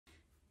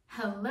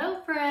Hello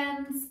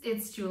friends,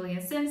 it's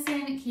Julia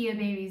Simpson,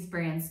 KEABABIES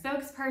brand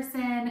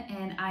spokesperson,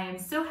 and I am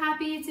so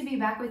happy to be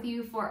back with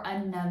you for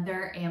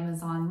another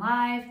Amazon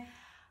Live.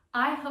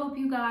 I hope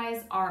you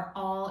guys are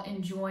all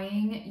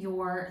enjoying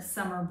your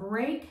summer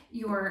break,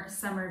 your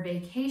summer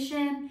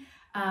vacation.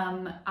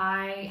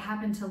 I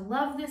happen to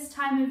love this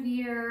time of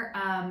year.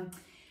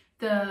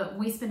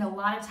 We spend a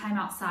lot of time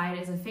outside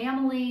as a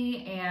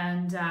family,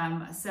 and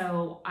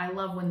so I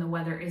love when the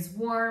weather is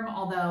warm,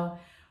 although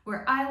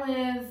where I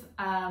live,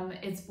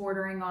 it's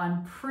bordering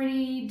on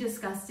pretty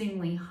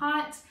disgustingly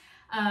hot,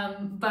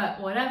 but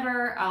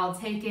whatever, I'll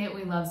take it.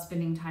 We love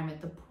spending time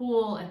at the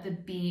pool, at the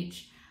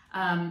beach,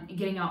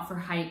 getting out for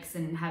hikes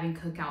and having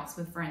cookouts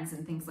with friends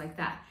and things like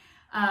that.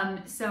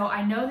 So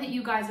I know that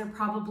you guys are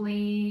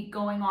probably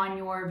going on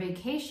your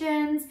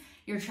vacations,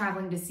 you're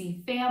traveling to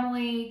see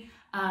family,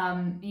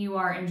 you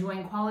are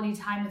enjoying quality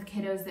time with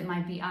kiddos that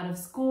might be out of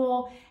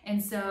school.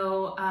 And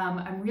so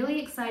I'm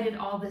really excited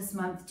all this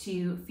month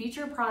to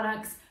feature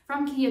products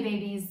from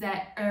KEABABIES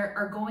that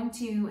are going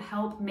to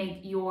help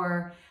make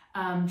your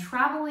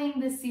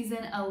traveling this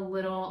season a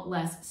little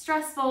less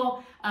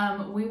stressful.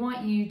 We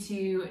want you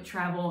to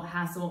travel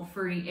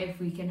hassle-free if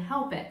we can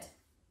help it.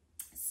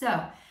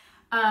 So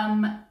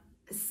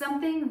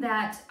something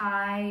that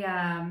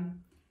I've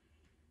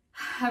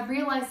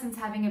realized since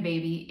having a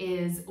baby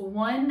is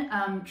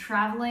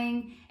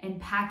traveling and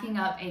packing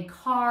up a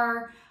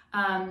car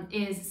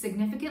is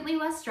significantly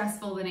less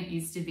stressful than it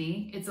used to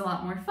be. It's a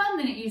lot more fun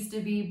than it used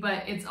to be,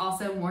 but it's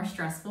also more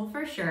stressful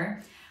for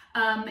sure.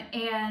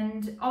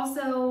 And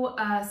also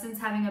since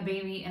having a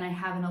baby, and I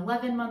have an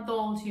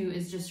 11-month-old who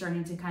is just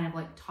starting to kind of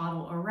like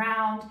toddle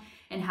around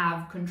and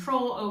have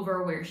control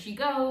over where she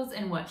goes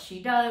and what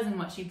she does and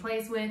what she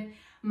plays with,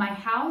 my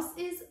house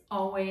is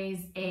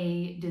always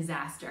a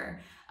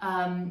disaster.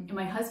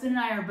 My husband and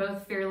I are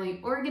both fairly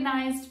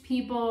organized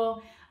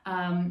people.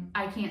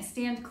 I can't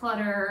stand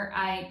clutter.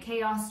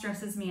 Chaos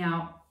stresses me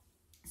out.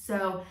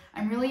 So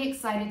I'm really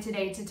excited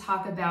today to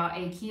talk about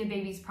a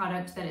KEABABIES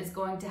product that is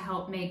going to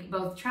help make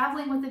both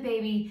traveling with the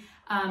baby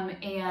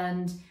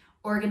and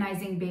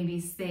organizing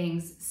baby's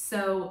things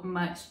so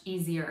much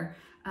easier.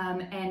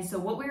 And so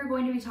what we're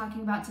going to be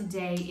talking about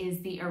today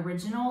is the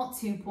original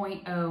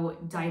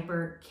 2.0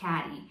 Diaper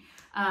Caddy.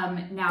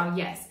 Now,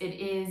 yes, it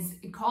is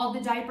called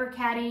the Diaper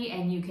Caddy,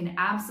 and you can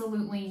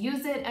absolutely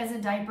use it as a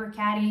diaper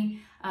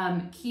caddy.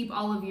 Keep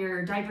all of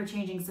your diaper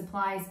changing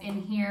supplies in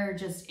here,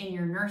 just in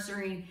your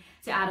nursery,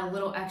 to add a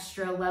little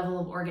extra level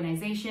of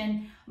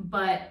organization,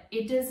 but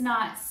it does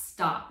not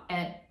stop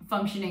at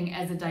functioning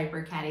as a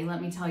diaper caddy.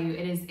 Let me tell you,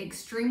 it is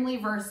extremely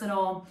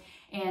versatile.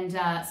 And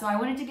so I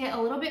wanted to get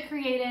a little bit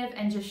creative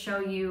and just show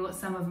you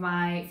some of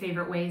my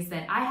favorite ways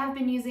that I have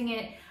been using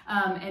it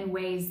and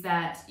ways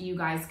that you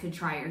guys could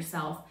try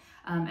yourself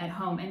at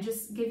home and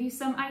just give you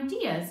some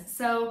ideas.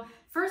 So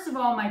first of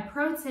all, my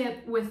pro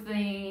tip with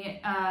the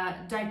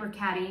Diaper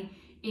Caddy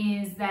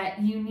is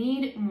that you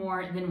need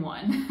more than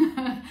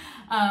one.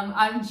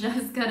 I'm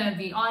just gonna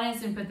be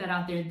honest and put that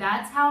out there.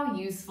 That's how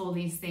useful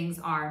these things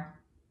are.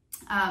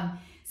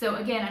 So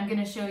again, I'm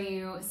gonna show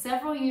you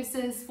several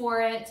uses for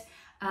it.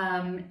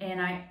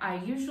 And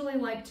I usually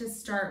like to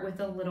start with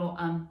a little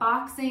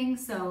unboxing,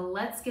 so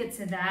let's get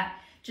to that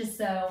just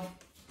so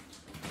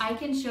I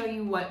can show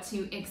you what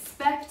to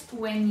expect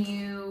when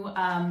you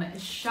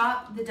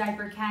shop the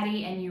Diaper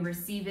Caddy and you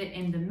receive it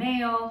in the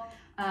mail.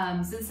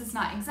 Since it's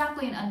not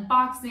exactly an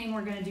unboxing,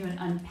 we're going to do an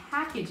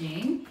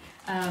unpackaging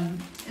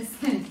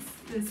since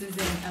this is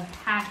in a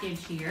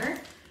package here.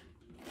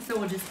 So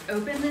we'll just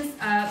open this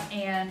up,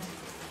 and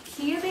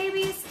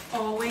KEABABIES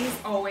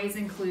always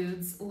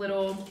includes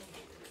little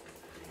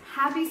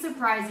happy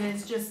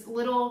surprises, just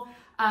little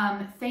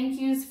thank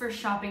yous for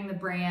shopping the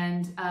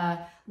brand,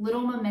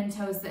 little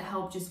mementos that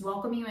help just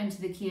welcome you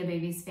into the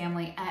KEABABIES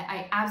family.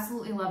 I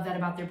absolutely love that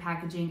about their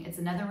packaging. It's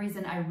another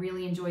reason I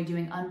really enjoy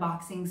doing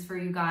unboxings for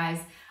you guys.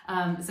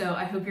 So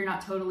I hope you're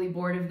not totally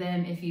bored of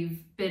them if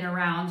you've been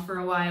around for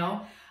a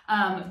while.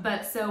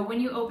 But so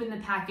when you open the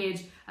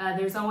package,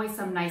 there's always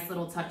some nice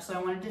little touch. So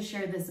I wanted to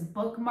share this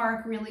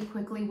bookmark really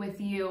quickly with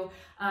you.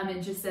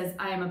 It just says,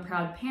 I am a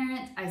proud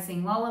parent. I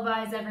sing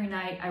lullabies every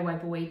night. I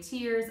wipe away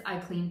tears. I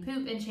clean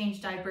poop and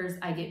change diapers.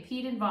 I get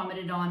peed and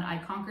vomited on.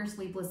 I conquer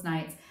sleepless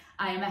nights.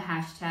 I am a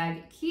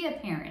hashtag Kia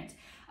parent.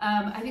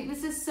 I think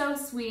this is so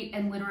sweet,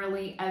 and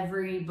literally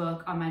every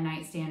book on my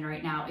nightstand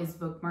right now is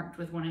bookmarked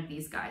with one of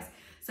these guys.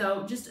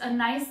 So just a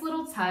nice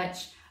little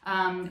touch.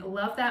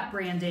 Love that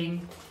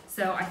branding,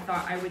 so I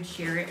thought I would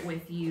share it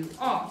with you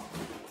all.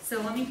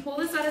 So let me pull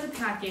this out of the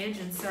package,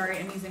 and sorry,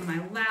 I'm using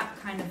my lap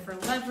kind of for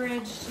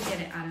leverage to get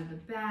it out of the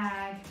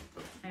bag.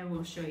 I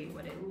will show you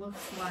what it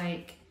looks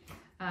like.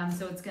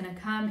 So it's going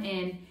to come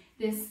in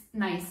this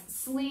nice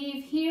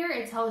sleeve here.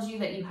 It tells you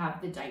that you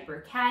have the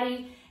Diaper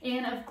Caddy,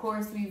 and of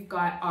course we've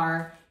got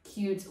our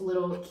cute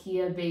little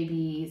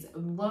KEABABIES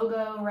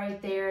logo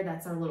right there.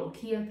 That's our little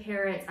Kia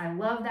parrot. I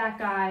love that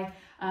guy.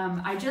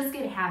 I just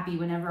get happy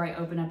whenever I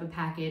open up a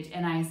package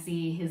and I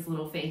see his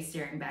little face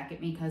staring back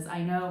at me, because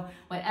I know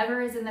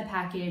whatever is in the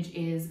package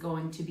is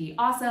going to be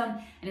awesome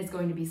and it's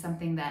going to be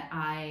something that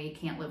I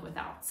can't live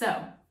without.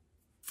 So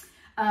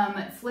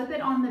flip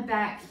it on the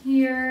back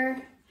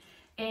here.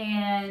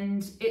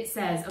 And it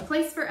says, a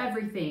place for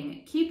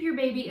everything. Keep your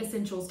baby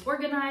essentials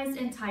organized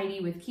and tidy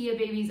with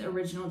KEABABIES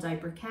Original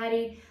Diaper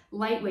Caddy.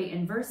 Lightweight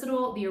and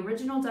versatile, the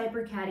Original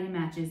Diaper Caddy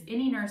matches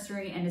any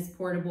nursery and is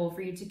portable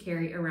for you to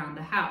carry around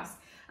the house.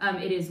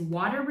 It is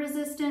water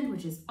resistant,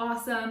 which is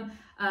awesome.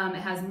 It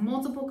has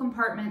multiple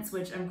compartments,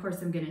 which of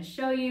course I'm going to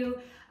show you.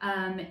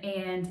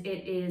 And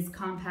it is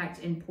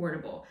compact and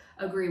portable.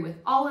 Agree with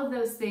all of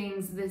those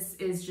things. This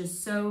is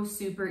just so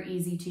super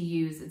easy to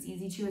use. It's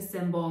easy to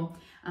assemble,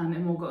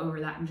 and we'll go over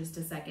that in just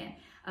a second.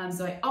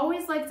 So I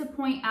always like to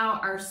point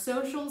out our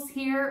socials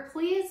here.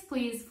 Please,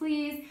 please,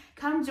 please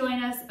come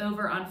join us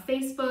over on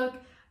Facebook,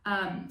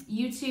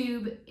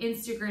 YouTube,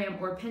 Instagram,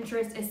 or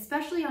Pinterest.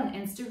 Especially on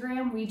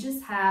Instagram, we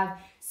just have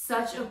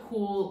such a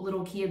cool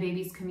little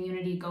KEABABIES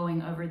community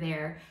going over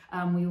there.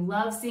 We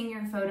love seeing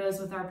your photos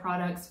with our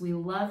products. We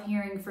love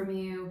hearing from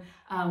you,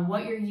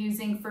 what you're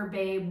using for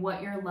babe,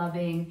 what you're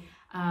loving,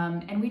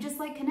 and we just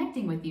like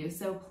connecting with you.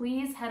 So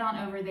please head on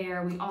over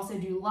there. We also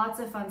do lots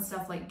of fun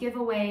stuff like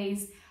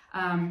giveaways.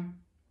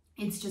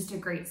 It's just a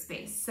great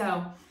space.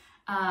 So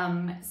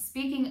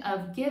speaking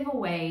of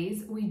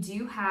giveaways, we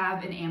do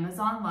have an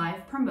Amazon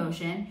Live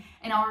promotion,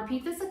 and I'll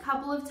repeat this a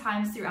couple of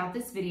times throughout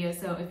this video.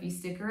 So if you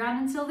stick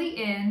around until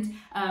the end,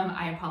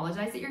 I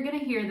apologize that you're going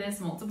to hear this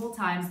multiple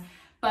times,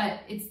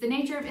 but it's the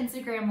nature of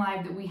Instagram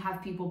Live that we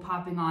have people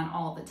popping on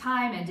all the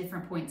time at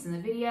different points in the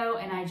video,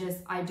 and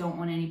I don't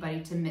want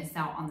anybody to miss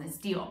out on this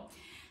deal.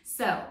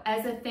 So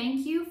as a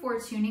thank you for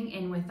tuning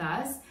in with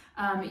us,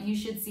 you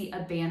should see a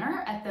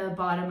banner at the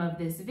bottom of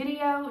this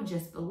video,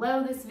 just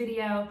below this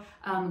video.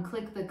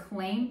 Click the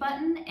claim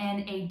button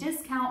and a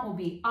discount will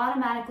be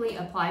automatically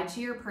applied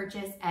to your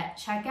purchase at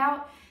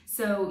checkout.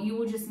 So you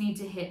will just need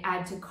to hit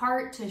add to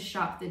cart to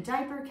shop the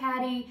diaper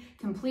caddy,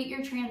 complete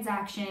your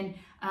transaction,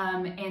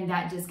 and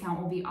that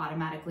discount will be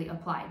automatically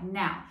applied.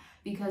 Now,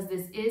 because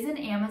this is an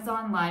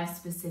Amazon Live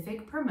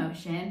specific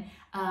promotion,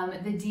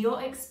 the deal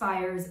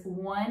expires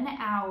 1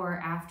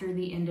 hour after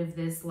the end of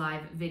this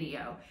live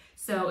video.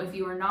 So if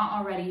you are not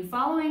already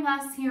following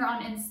us here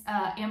on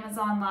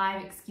Amazon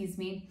Live,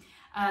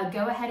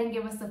 go ahead and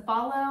give us a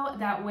follow.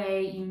 That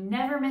way you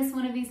never miss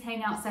one of these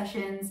hangout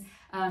sessions.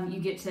 You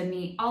get to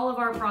meet all of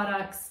our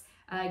products,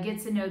 get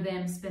to know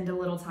them, spend a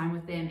little time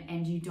with them,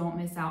 and you don't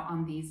miss out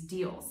on these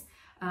deals.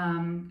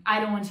 I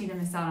don't want you to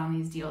miss out on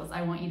these deals.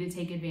 I want you to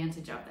take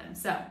advantage of them.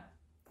 So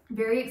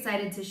very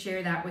excited to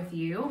share that with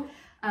you.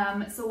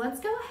 So let's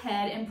go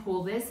ahead and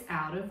pull this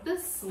out of the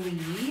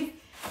sleeve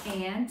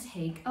and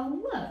take a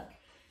look.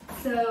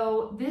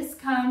 So this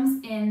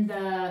comes in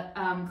the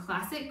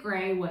classic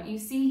gray, what you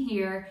see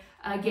here.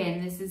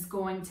 Again, this is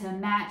going to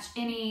match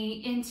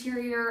any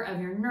interior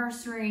of your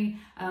nursery.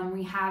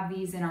 We have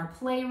these in our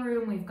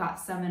playroom. We've got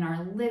some in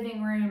our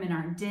living room, in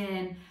our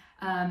den.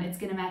 It's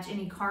going to match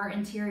any car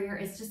interior.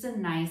 It's just a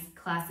nice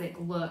classic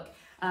look.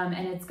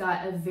 And it's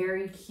got a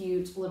very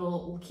cute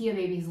little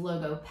KEABABIES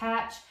logo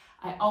patch.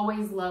 I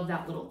always love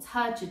that little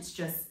touch. It's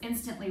just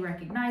instantly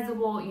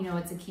recognizable. You know,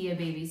 it's a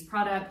KEABABIES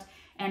product,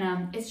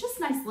 and it's just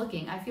nice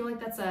looking. I feel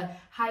like that's a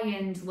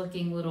high-end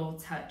looking little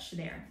touch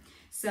there.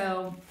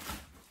 So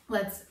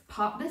let's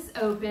pop this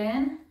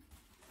open.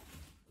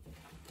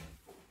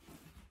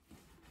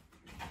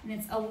 And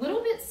it's a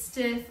little bit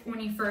stiff when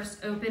you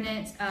first open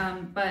it,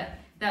 but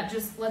that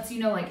just lets you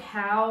know like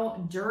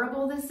how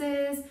durable this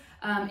is.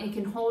 It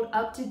can hold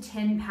up to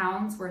 10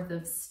 pounds worth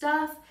of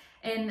stuff.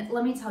 And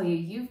let me tell you,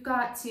 you've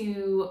got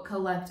to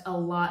collect a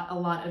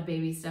lot of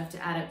baby stuff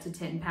to add up to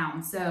 10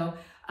 pounds. So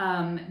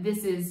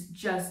this is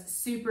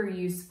just super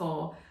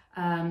useful.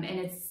 And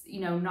it's, you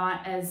know,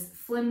 not as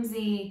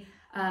flimsy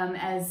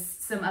as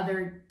some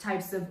other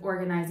types of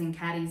organizing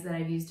caddies that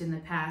I've used in the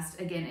past.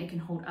 Again, it can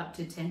hold up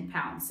to 10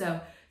 pounds.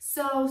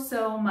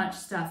 So much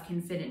stuff can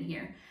fit in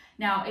here.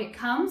 Now it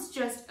comes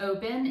just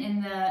open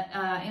in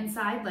the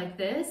inside like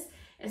this.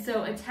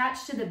 So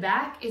attached to the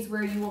back is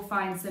where you will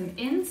find some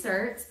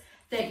inserts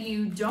that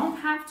you don't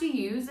have to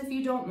use if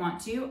you don't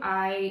want to.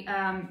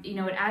 You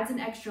know, it adds an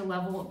extra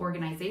level of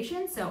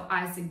organization, so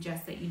I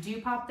suggest that you do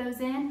pop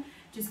those in.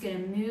 Just gonna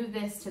move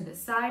this to the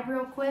side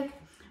real quick.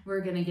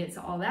 We're gonna get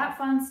to all that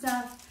fun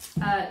stuff,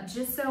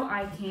 just so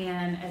I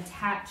can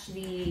attach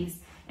these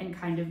and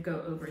kind of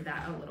go over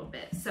that a little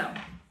bit. So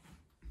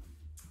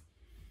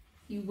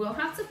you will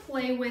have to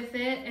play with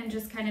it and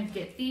just kind of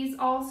get these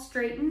all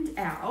straightened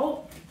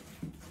out.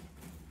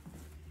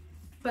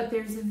 But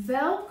there's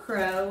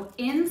Velcro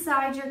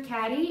inside your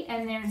caddy,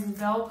 and there's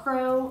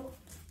Velcro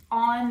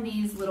on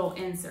these little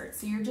inserts.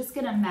 So you're just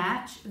gonna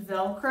match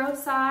Velcro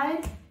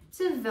side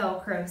to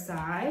Velcro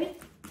side.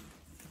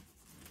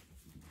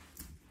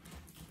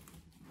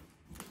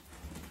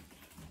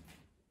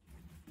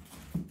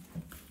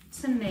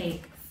 To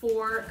make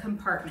 4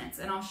 compartments,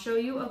 and I'll show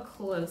you a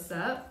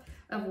close-up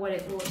of what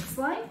it looks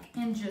like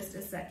in just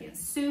a second.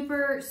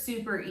 Super,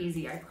 super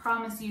easy. I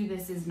promise you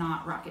this is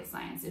not rocket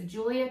science. If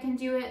Julia can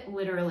do it,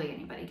 literally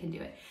anybody can do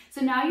it. So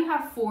now you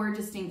have 4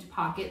 distinct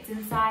pockets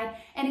inside.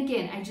 And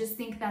again, I just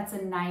think that's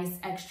a nice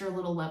extra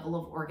little level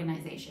of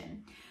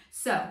organization.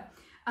 So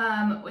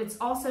it's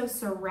also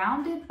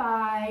surrounded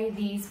by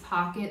these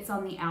pockets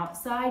on the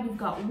outside. You've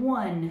got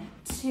 1,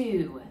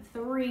 2,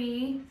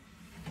 3,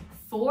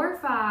 4,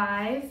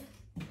 5,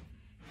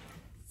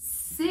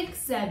 6,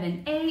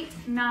 7,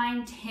 8,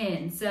 9,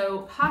 10.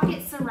 So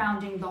pockets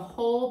surrounding the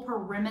whole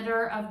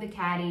perimeter of the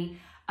caddy.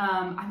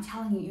 I'm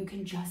telling you, you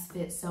can just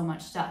fit so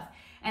much stuff.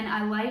 And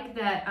I like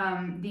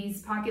that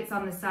these pockets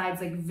on the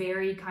sides like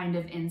vary kind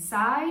of in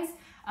size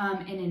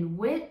and in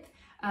width.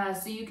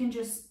 So you can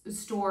just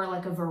store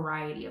like a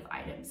variety of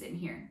items in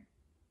here.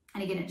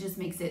 And again, it just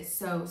makes it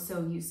so,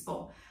 so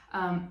useful.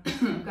 I've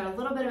got a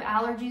little bit of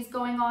allergies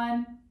going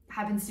on.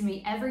 Happens to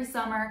me every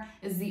summer.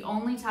 Is the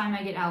only time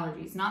I get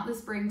allergies, not the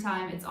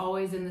springtime. It's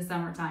always in the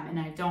summertime, and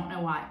I don't know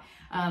why.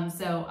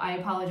 So I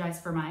apologize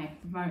for my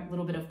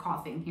little bit of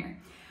coughing here.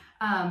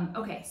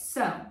 Okay,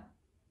 so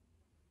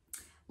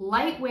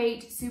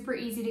lightweight, super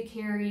easy to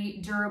carry,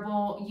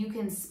 durable. You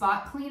can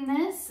spot clean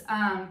this.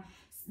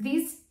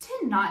 These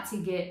tend not to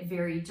get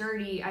very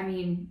dirty. I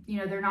mean, you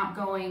know, they're not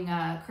going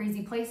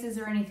crazy places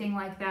or anything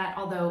like that,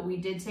 although we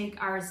did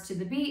take ours to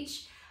the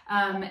beach.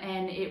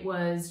 And it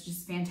was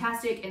just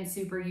fantastic and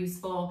super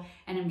useful.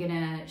 And I'm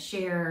gonna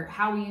share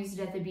how we used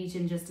it at the beach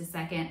in just a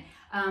second.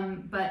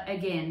 But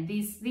again,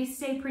 these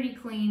stay pretty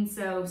clean,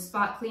 so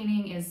spot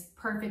cleaning is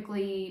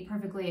perfectly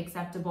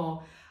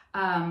acceptable.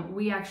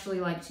 We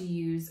actually like to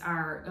use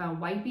our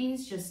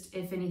wipies, just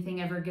if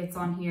anything ever gets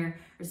on here,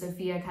 or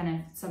Sophia kind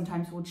of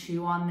sometimes will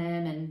chew on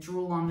them and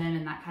drool on them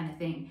and that kind of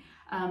thing.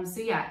 So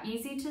yeah,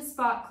 easy to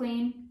spot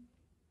clean.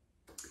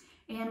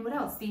 And what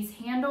else? These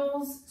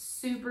handles,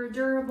 super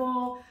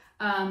durable.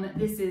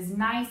 This is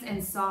nice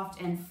and soft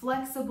and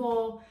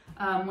flexible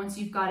once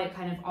you've got it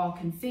kind of all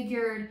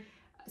configured.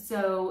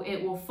 So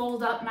it will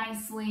fold up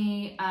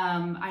nicely.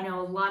 I know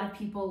a lot of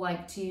people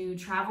like to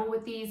travel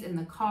with these in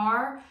the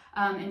car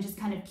and just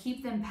kind of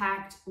keep them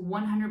packed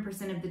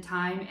 100% of the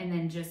time and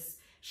then just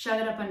shove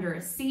it up under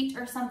a seat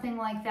or something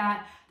like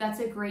that. That's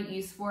a great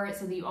use for it,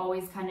 so that you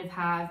always kind of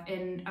have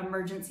an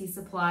emergency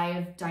supply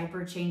of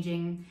diaper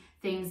changing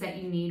things that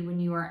you need when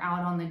you are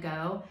out on the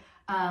go.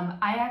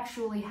 I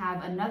actually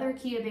have another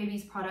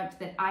KEABABIES product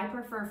that I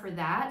prefer for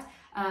that,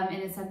 and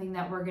it's something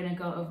that we're gonna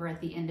go over at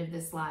the end of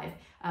this live,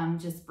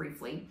 just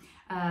briefly.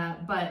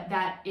 But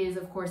that is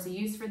of course a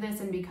use for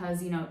this, and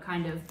because, you know, it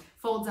kind of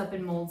folds up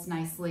and molds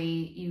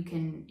nicely, you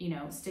can, you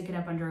know, stick it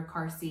up under a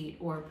car seat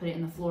or put it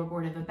in the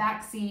floorboard of a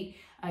back seat,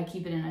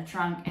 keep it in a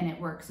trunk, and it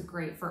works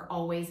great for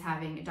always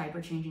having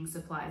diaper changing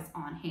supplies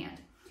on hand.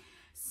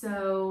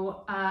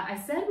 So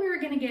I said we were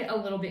gonna get a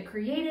little bit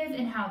creative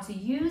in how to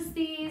use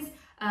these,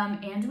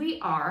 and we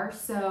are.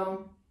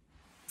 So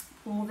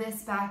pull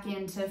this back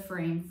into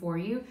frame for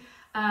you.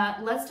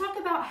 Let's talk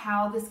about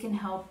how this can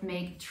help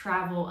make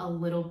travel a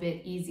little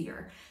bit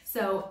easier.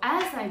 So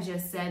as I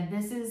just said,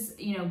 this is,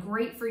 you know,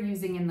 great for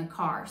using in the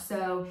car.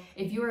 So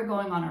if you are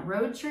going on a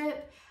road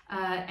trip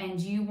and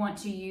you want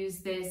to use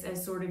this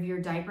as sort of your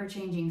diaper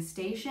changing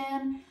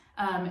station,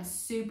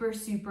 super,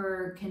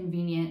 super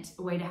convenient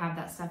way to have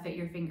that stuff at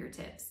your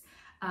fingertips.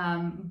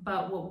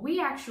 But what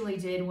we actually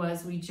did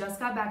was we just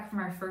got back from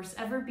our first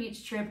ever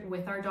beach trip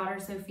with our daughter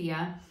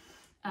Sophia,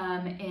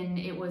 and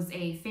it was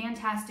a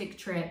fantastic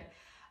trip.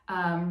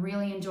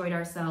 Really enjoyed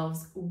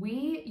ourselves.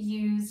 We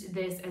used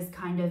this as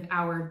kind of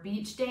our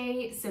beach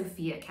day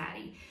Sophia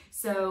caddy.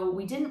 So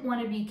we didn't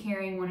want to be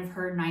carrying one of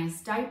her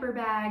nice diaper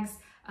bags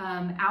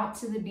out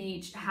to the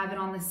beach, have it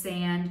on the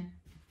sand.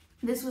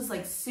 This was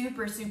like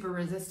super, super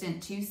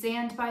resistant to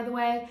sand, by the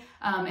way,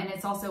 and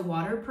it's also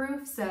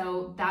waterproof,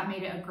 so that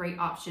made it a great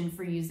option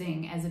for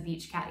using as a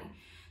beach caddy.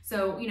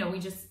 So, you know,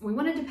 we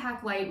wanted to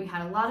pack light. We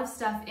had a lot of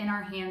stuff in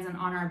our hands and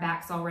on our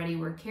backs already.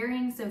 We're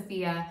carrying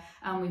Sophia.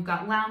 We've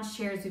got lounge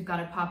chairs. We've got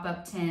a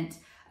pop-up tent,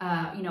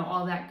 you know,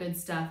 all that good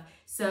stuff.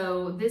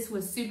 So this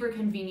was super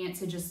convenient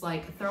to just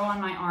like throw on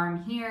my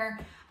arm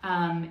here,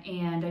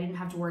 and I didn't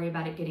have to worry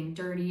about it getting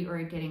dirty or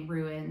it getting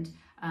ruined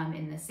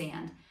in the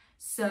sand.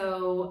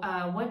 So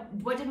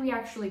what did we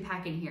actually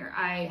pack in here?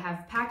 I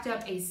have packed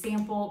up a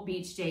sample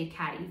beach day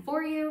caddy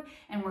for you,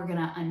 and we're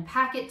gonna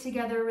unpack it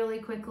together really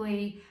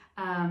quickly.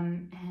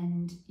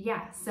 And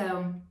yeah,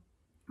 so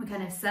we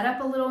kind of set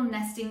up a little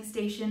nesting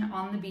station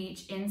on the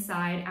beach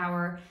inside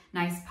our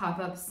nice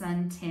pop-up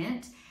sun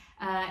tent.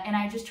 And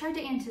I just tried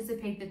to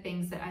anticipate the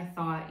things that I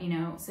thought, you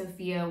know,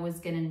 Sophia was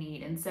gonna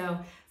need. And so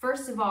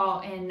first of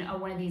all, in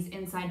one of these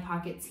inside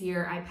pockets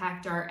here, I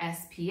packed our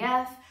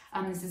SPF.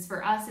 This is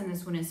for us and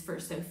this one is for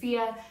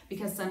Sophia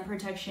because sun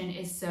protection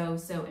is so,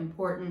 so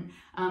important.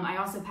 I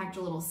also packed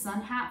a little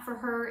sun hat for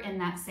her in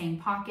that same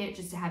pocket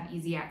just to have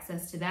easy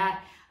access to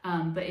that.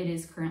 But it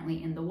is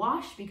currently in the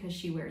wash because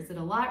she wears it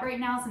a lot right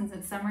now since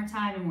it's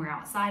summertime and we're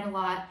outside a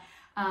lot.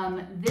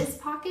 This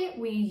pocket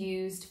we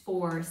used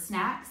for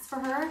snacks for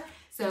her.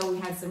 So So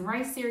we had some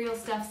rice cereal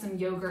stuff, some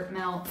yogurt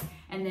melt,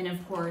 and then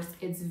of course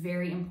it's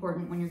very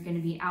important when you're going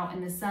to be out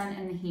in the sun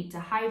and the heat to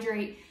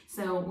hydrate.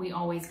 So we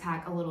always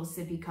pack a little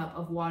sippy cup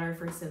of water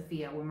for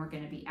Sophia when we're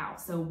going to be out.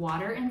 So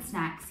water and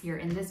snacks here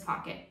in this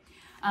pocket.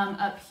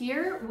 Up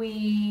here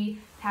we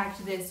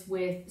packed this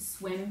with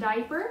swim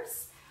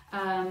diapers.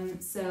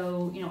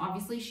 So, you know,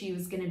 obviously she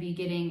was going to be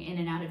getting in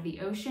and out of the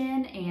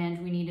ocean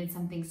and we needed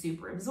something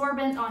super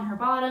absorbent on her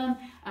bottom.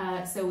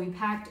 So we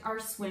packed our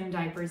swim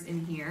diapers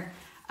in here.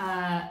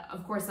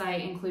 Of course, I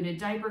included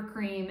diaper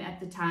cream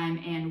at the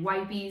time and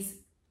wipies,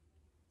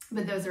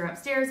 but those are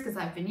upstairs because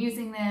I've been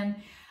using them.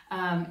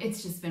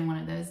 It's just been one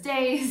of those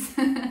days.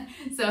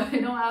 So I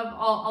don't have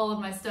all of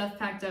my stuff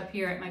packed up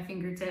here at my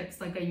fingertips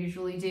like I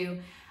usually do.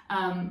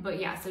 But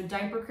yeah, so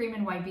diaper cream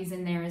and wipies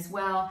in there as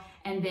well.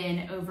 And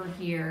then over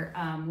here,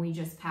 we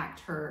just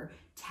packed her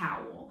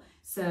towel.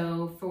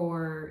 So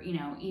for, you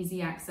know,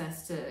 easy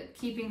access to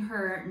keeping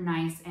her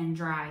nice and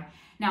dry.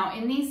 Now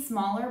in these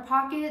smaller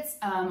pockets,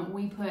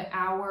 we put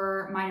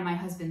mine and my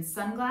husband's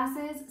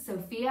sunglasses.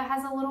 Sophia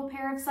has a little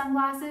pair of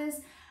sunglasses.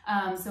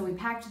 So we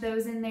packed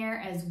those in there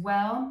as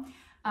well.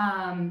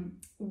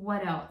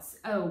 What else?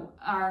 Oh,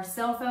 our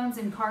cell phones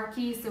and car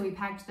keys. So we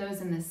packed those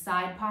in the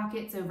side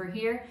pockets over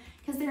here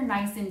because they're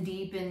nice and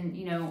deep and,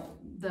 you know,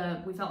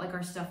 we felt like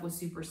our stuff was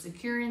super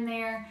secure in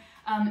there.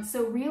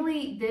 So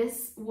really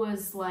this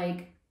was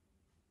like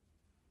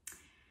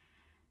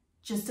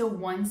just a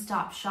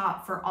one-stop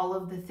shop for all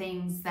of the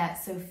things that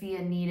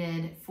Sophia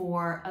needed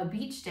for a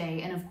beach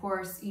day. And of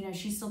course, you know,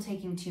 she's still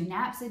taking 2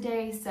 naps a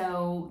day.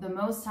 So the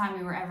most time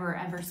we were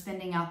ever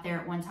spending out there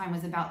at one time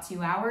was about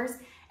 2 hours.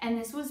 And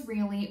this was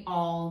really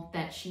all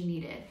that she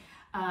needed.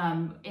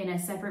 In a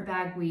separate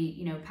bag, we,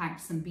 you know,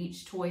 packed some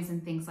beach toys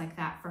and things like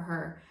that for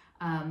her.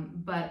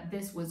 But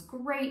this was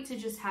great to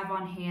just have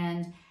on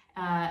hand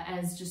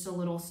as just a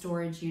little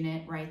storage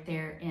unit right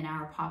there in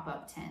our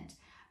pop-up tent.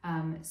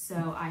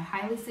 So I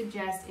highly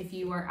suggest if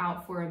you are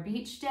out for a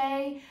beach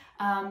day,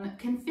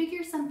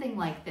 configure something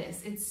like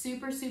this. It's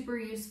super, super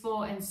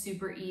useful and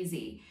super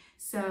easy.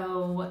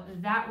 So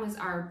that was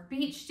our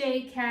beach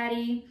day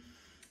caddy.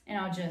 And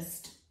I'll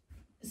just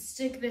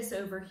stick this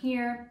over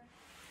here.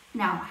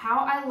 Now, how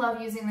I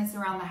love using this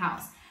around the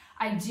house.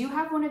 I do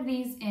have one of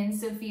these in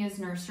Sophia's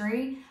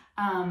nursery,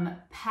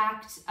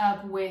 packed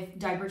up with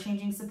diaper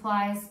changing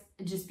supplies,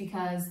 just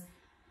because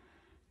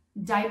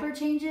diaper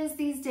changes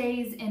these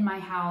days in my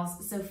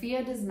house.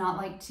 Sophia does not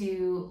like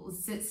to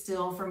sit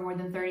still for more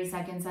than 30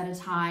 seconds at a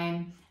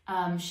time.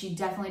 She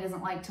definitely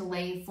doesn't like to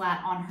lay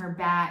flat on her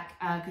back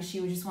because she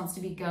just wants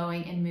to be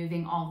going and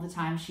moving all the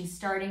time. She's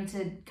starting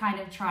to kind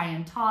of try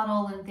and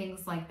toddle and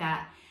things like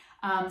that.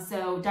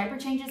 So diaper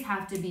changes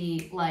have to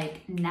be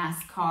like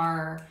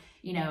NASCAR,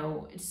 you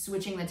know,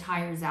 switching the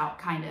tires out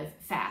kind of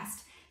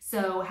fast.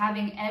 So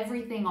having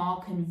everything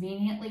all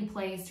conveniently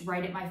placed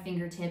right at my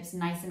fingertips,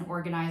 nice and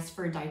organized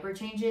for diaper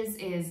changes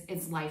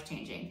it's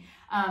life-changing.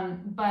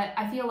 But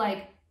I feel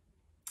like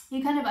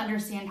you kind of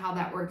understand how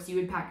that works. You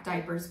would pack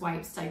diapers,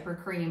 wipes, diaper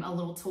cream, a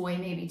little toy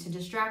maybe to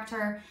distract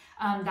her,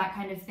 that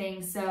kind of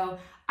thing. So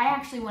I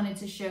actually wanted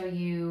to show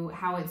you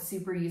how it's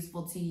super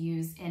useful to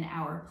use in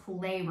our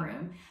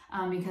playroom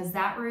because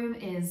that room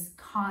is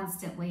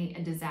constantly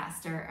a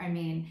disaster. I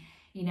mean,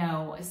 you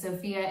know,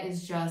 Sophia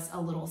is just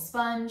a little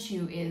sponge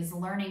who is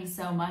learning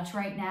so much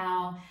right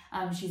now.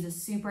 She's a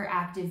super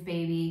active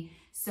baby.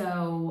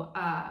 So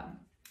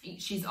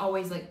she's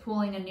always like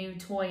pulling a new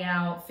toy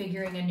out,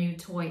 figuring a new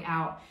toy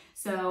out.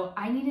 So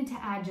I needed to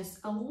add just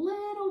a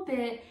little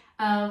bit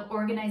of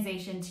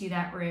organization to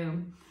that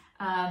room.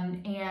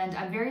 And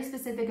I'm very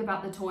specific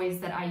about the toys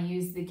that I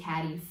use the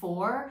caddy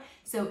for.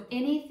 So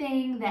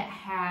anything that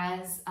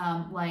has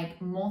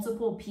like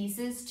multiple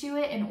pieces to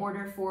it in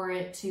order for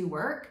it to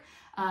work,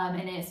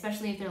 and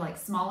especially if they're like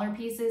smaller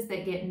pieces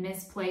that get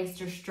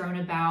misplaced or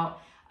strewn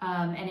about,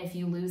 and if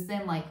you lose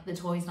them, like the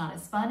toy's not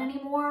as fun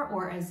anymore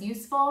or as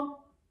useful,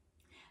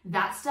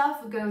 that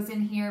stuff goes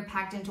in here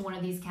packed into one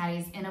of these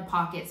caddies in a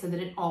pocket so that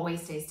it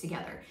always stays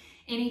together.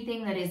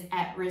 Anything that is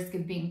at risk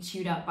of being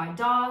chewed up by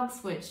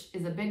dogs, which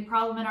is a big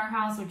problem in our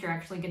house, which you're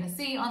actually going to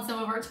see on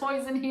some of our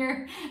toys in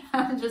here.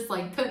 I'm just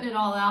like putting it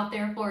all out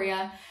there for you.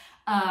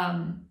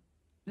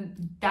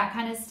 That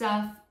kind of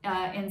stuff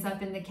ends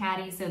up in the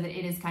caddy so that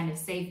it is kind of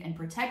safe and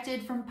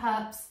protected from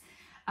pups.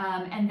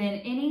 And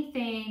then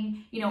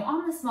anything, you know,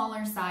 on the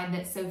smaller side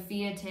that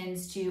Sophia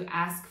tends to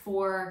ask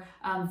for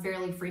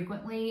fairly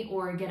frequently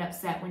or get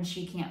upset when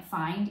she can't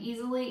find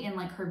easily in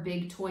like her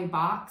big toy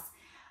box,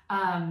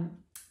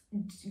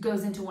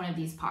 goes into one of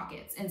these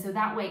pockets. And so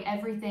that way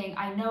everything,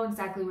 I know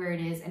exactly where it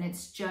is and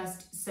it's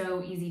just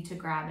so easy to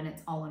grab and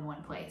it's all in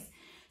one place.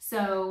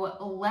 So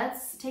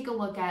let's take a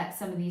look at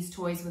some of these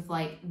toys with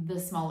like the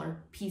smaller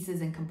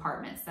pieces and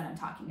compartments that I'm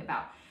talking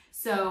about.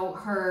 So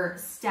her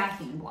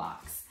stacking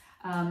blocks.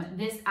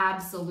 This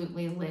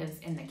absolutely lives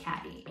in the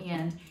caddy.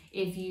 And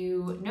if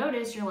you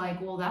notice, you're like,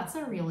 well, that's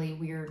a really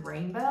weird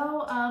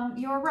rainbow.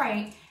 You're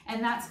right.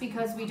 And that's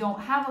because we don't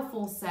have a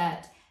full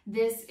set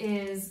This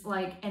is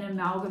like an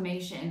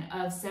amalgamation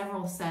of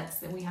several sets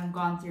that we have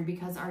gone through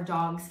because our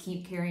dogs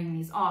keep carrying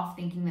these off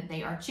thinking that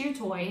they are chew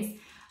toys.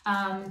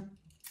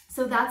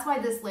 So that's why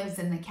this lives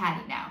in the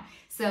caddy now.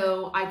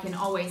 So I can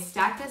always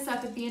stack this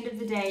up at the end of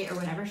the day or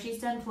whenever she's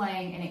done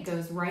playing, and it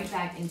goes right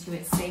back into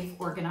its safe,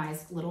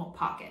 organized little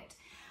pocket.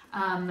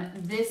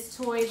 This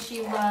toy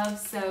she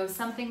loves, so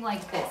something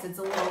like this. It's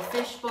a little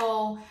fish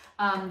bowl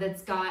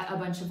that's got a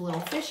bunch of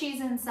little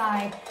fishies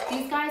inside.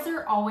 These guys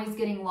are always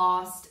getting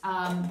lost.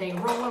 They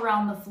roll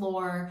around the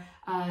floor.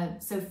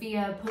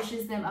 Sophia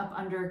pushes them up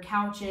under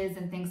couches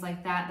and things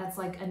like that. That's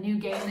like a new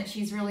game that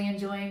she's really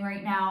enjoying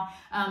right now.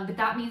 But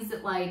that means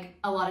that like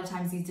a lot of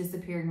times these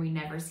disappear and we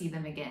never see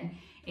them again.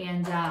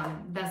 And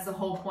that's the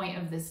whole point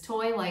of this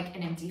toy. Like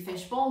an empty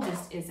fish bowl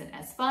just isn't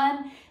as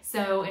fun.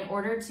 So in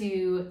order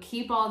to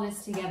keep all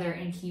this together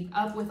and keep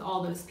up with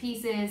all those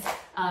pieces,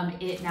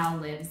 it now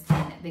lives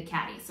in the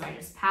caddy. So I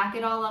just pack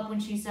it all up when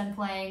she's done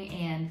playing,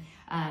 and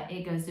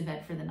it goes to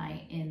bed for the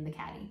night in the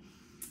caddy.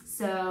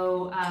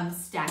 So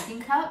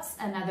stacking cups,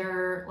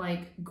 another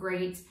like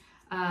great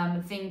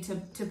thing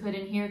to put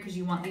in here because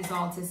you want these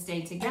all to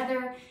stay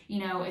together.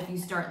 You know, if you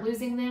start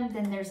losing them,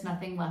 then there's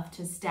nothing left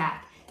to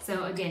stack.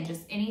 So again,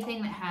 just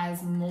anything that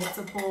has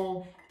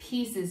multiple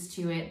pieces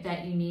to it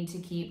that you need to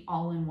keep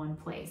all in one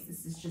place.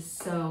 This is just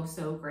so,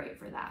 so great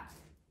for that.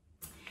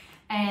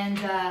 And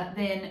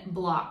then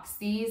blocks.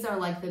 These are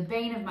like the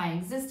bane of my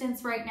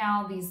existence right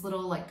now. These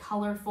little like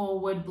colorful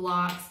wood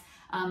blocks.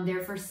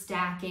 They're for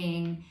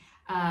stacking.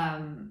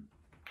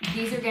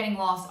 These are getting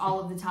lost all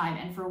of the time,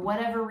 and for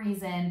whatever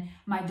reason,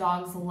 my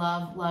dogs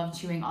love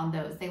chewing on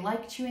those. They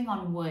like chewing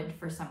on wood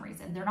for some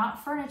reason. They're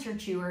not furniture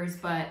chewers,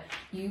 but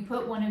you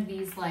put one of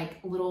these like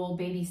little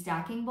baby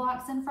stacking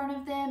blocks in front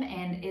of them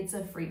and it's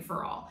a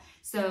free-for-all.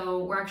 So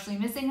we're actually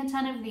missing a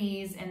ton of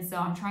these, and so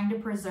I'm trying to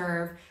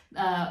preserve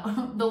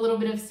the little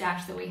bit of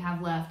stash that we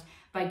have left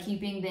by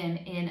keeping them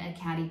in a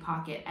caddy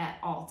pocket at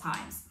all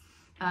times.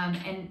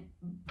 And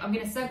I'm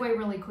gonna segue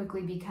really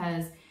quickly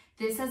because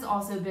this has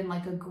also been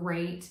like a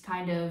great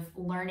kind of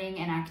learning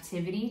and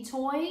activity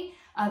toy,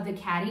 the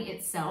caddy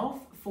itself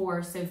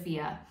for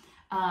Sophia,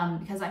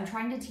 because I'm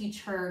trying to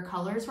teach her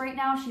colors right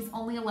now. She's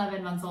only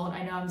 11 months old.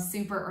 I know I'm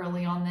super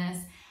early on this,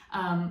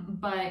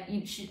 but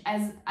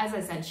as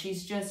I said,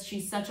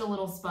 she's such a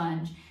little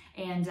sponge,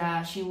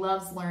 and she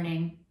loves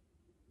learning.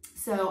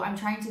 So I'm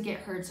trying to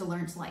get her to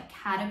learn to like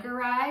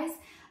categorize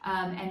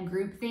and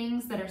group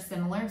things that are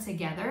similar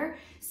together.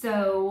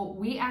 So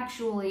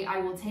I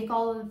will take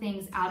all of the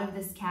things out of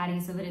this caddy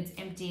so that it's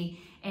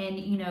empty, and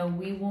you know,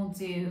 we will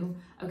do,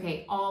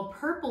 okay, all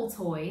purple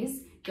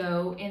toys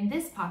go in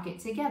this pocket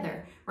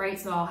together, right?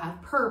 So I'll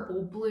have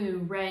purple, blue,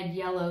 red,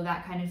 yellow,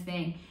 that kind of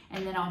thing.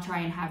 And then I'll try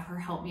and have her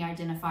help me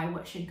identify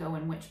what should go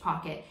in which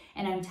pocket.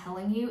 And I'm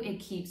telling you, it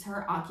keeps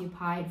her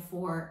occupied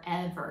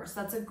forever.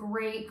 So that's a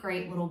great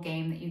little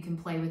game that you can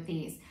play with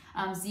these.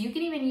 So you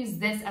can even use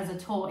this as a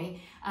toy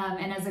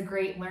and as a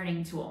great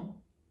learning tool.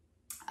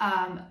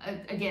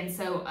 Again,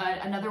 so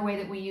another way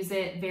that we use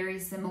it, very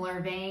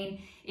similar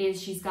vein,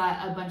 is she's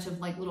got a bunch of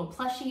like little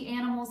plushy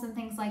animals and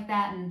things like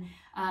that. And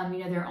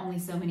you know, there are only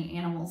so many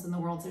animals in the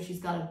world. So she's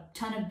got a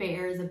ton of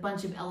bears, a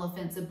bunch of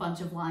elephants, a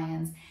bunch of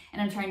lions.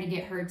 And I'm trying to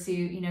get her to,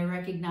 you know,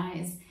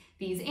 recognize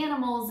these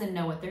animals and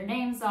know what their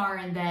names are,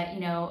 and that, you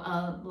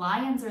know,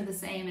 lions are the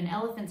same and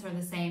elephants are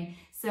the same.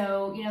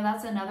 So, you know,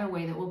 that's another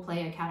way that we'll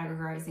play a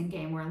categorizing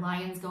game where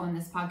lions go in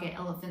this pocket,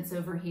 elephants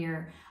over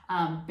here,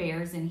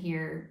 bears in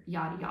here,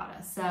 yada,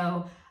 yada.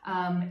 So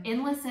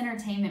endless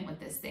entertainment with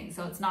this thing.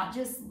 So it's not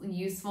just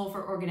useful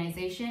for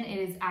organization, it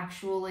is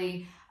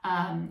actually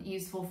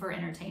useful for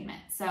entertainment.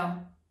 So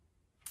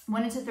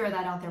wanted to throw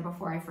that out there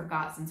before I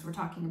forgot, since we're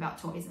talking about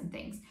toys and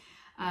things.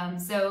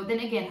 So then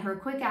again, her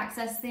quick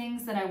access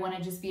things that I want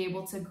to just be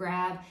able to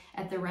grab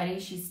at the ready.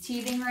 She's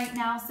teething right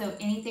now, so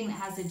anything that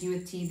has to do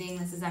with teething,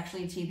 this is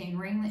actually a teething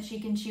ring that she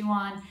can chew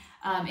on.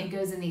 It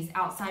goes in these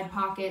outside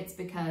pockets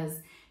because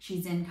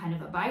she's in kind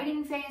of a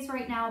biting phase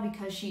right now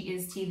because she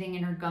is teething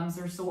and her gums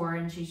are sore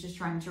and she's just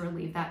trying to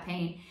relieve that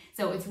pain.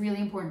 So it's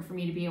really important for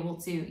me to be able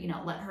to, you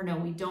know, let her know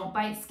we don't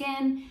bite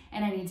skin,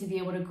 and I need to be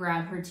able to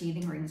grab her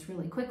teething rings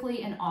really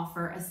quickly and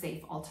offer a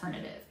safe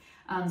alternative.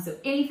 So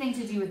anything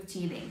to do with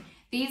teething.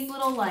 These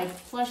little like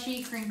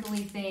plushy, crinkly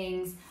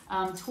things,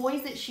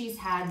 toys that she's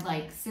had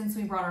like since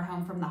we brought her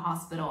home from the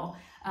hospital,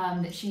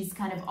 that she's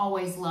kind of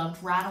always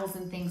loved, rattles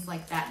and things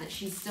like that, that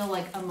she's still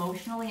like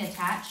emotionally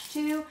attached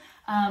to,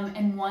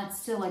 and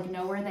wants to like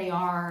know where they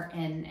are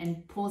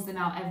and pulls them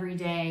out every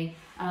day.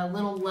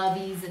 Little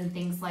loveys and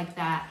things like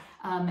that,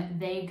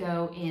 they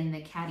go in the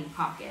caddy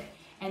pocket.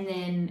 And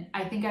then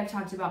I think I've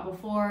talked about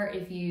before,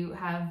 if you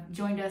have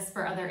joined us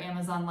for other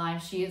Amazon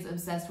Live, she is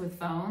obsessed with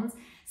phones.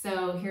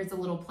 So here's a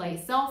little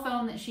play cell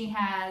phone that she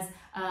has.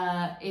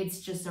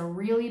 It's just a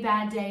really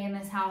bad day in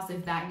this house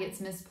if that gets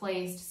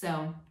misplaced.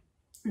 So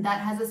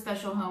that has a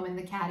special home in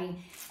the caddy.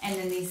 And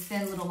then these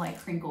thin little like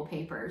crinkle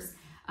papers.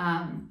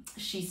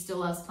 She still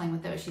loves playing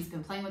with those. She's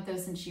been playing with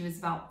those since she was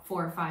about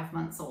 4 or 5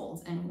 months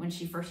old, and when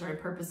she first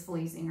started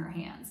purposefully using her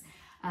hands.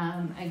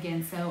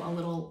 Again, so a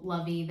little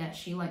lovey that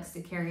she likes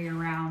to carry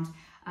around.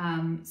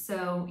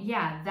 So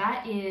yeah,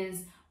 that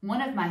is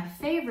one of my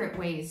favorite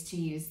ways to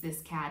use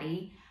this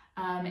caddy.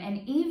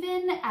 And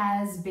even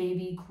as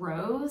baby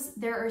grows,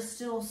 there are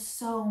still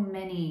so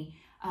many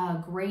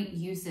great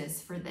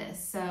uses for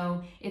this.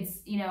 So it's,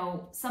 you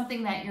know,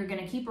 something that you're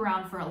going to keep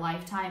around for a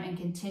lifetime and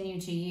continue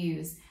to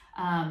use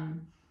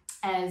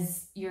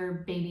as your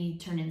baby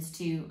turns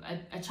into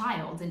a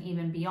child and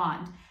even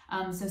beyond.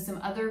 So some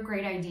other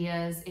great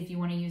ideas, if you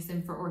want to use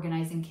them for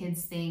organizing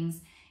kids'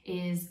 things,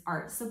 is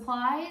art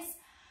supplies.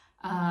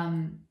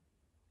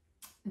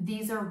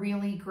 These are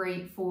really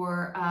great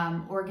for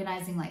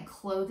organizing like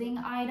clothing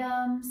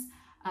items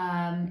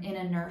in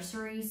a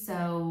nursery.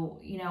 So,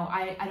 you know,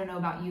 I don't know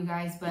about you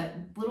guys, but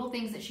little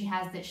things that she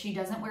has that she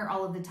doesn't wear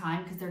all of the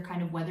time because they're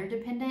kind of weather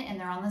dependent and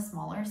they're on the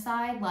smaller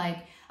side,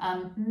 like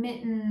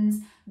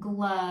mittens,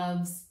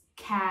 gloves,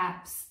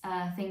 caps,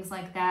 things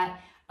like that.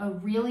 A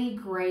really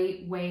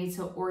great way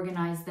to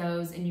organize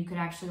those, and you could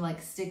actually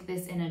like stick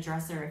this in a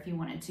dresser if you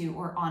wanted to,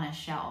 or on a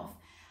shelf.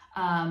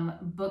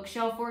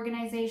 Bookshelf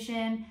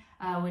organization,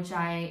 which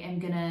I am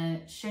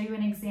gonna show you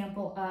an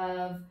example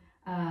of,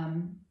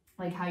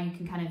 like how you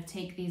can kind of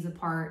take these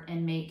apart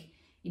and make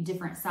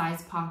different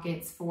size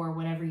pockets for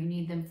whatever you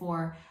need them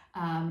for.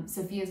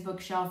 Sophia's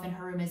bookshelf in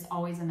her room is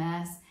always a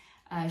mess.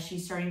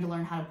 She's starting to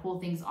learn how to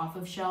pull things off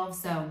of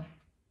shelves, so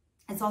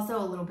it's also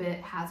a little bit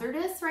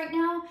hazardous right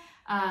now.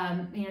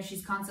 You know,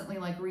 she's constantly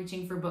like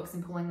reaching for books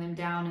and pulling them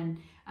down, and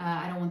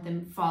I don't want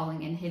them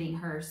falling and hitting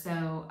her.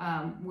 So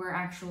we're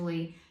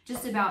actually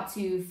just about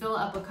to fill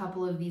up a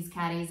couple of these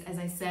caddies. As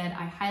I said,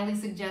 I highly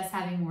suggest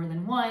having more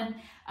than one.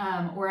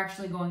 We're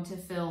actually going to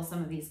fill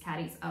some of these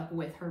caddies up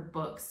with her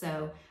books.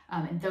 So,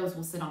 and those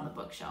will sit on the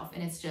bookshelf,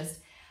 and it's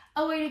just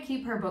a way to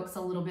keep her books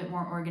a little bit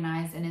more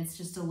organized, and it's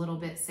just a little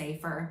bit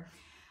safer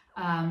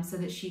so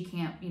that she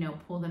can't, you know,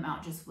 pull them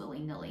out just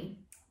willy-nilly.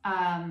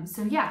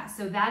 So yeah,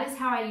 so that is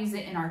how I use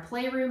it in our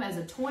playroom as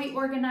a toy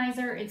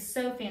organizer. It's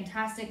so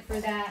fantastic for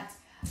that.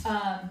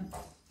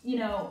 You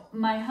know,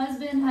 my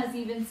husband has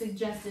even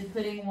suggested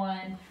putting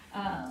one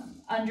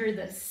under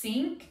the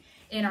sink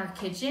in our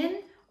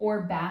kitchen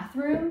or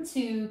bathroom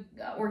to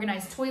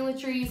organize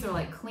toiletries or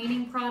like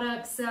cleaning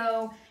products.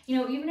 So, you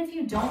know, even if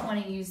you don't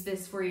want to use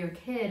this for your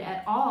kid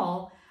at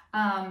all,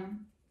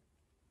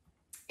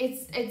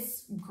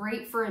 it's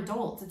great for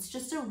adults. It's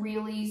just a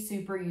really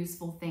super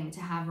useful thing to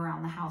have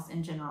around the house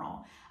in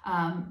general.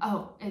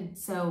 Oh, and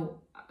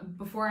so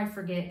before I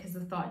forget, because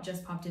the thought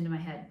just popped into my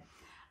head,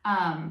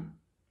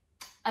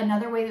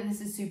 another way that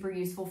this is super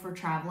useful for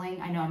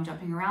traveling, I know I'm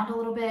jumping around a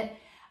little bit,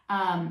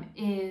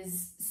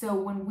 is so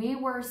when we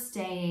were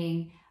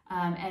staying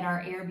at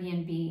our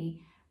Airbnb,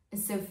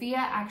 Sophia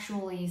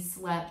actually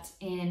slept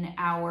in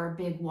our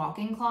big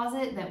walk-in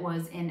closet that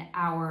was in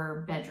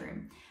our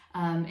bedroom.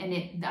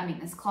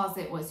 And this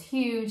closet was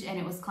huge and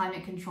it was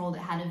climate controlled.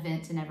 It had a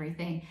vent and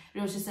everything, but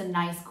it was just a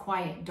nice,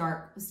 quiet,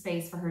 dark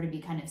space for her to be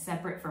kind of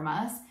separate from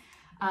us,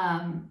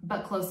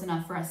 but close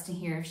enough for us to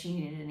hear if she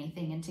needed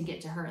anything and to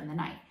get to her in the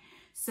night.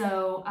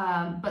 So,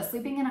 but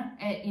sleeping in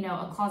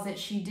a closet,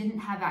 she didn't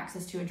have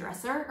access to a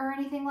dresser or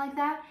anything like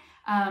that.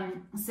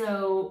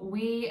 So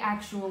we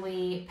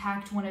actually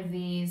packed one of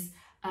these,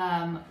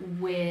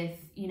 with,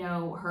 you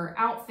know, her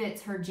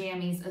outfits, her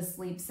jammies, a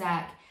sleep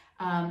sack,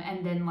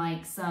 and then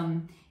like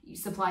some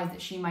supplies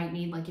that she might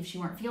need. Like if she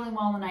weren't feeling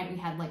well in the night, we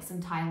had like some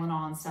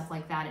Tylenol and stuff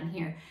like that in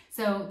here.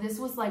 So this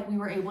was like, we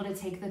were able to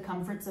take the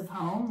comforts of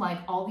home, like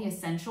all the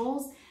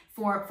essentials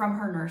from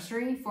her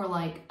nursery for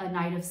like a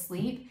night of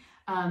sleep,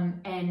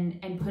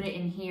 and put it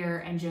in here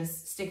and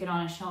just stick it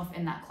on a shelf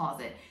in that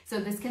closet. So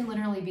this can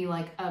literally be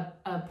like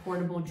a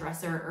portable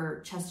dresser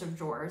or chest of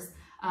drawers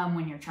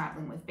when you're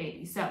traveling with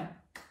baby. So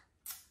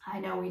I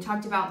know we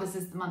talked about this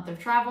is the month of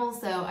travel,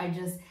 so I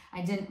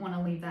didn't want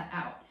to leave that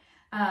out.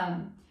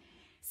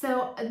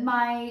 So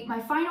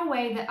my final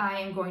way that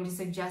I am going to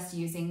suggest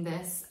using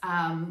this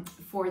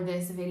for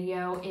this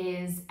video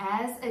is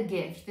as a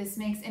gift. This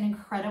makes an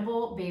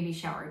incredible baby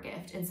shower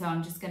gift. And so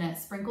I'm just going to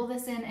sprinkle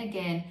this in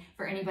again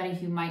for anybody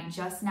who might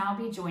just now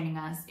be joining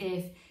us.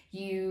 If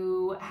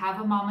you have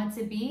a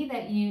mama-to-be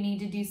that you need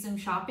to do some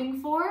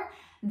shopping for,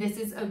 this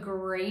is a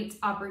great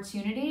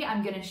opportunity.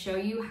 I'm going to show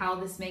you how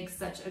this makes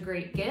such a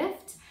great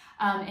gift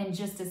in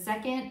just a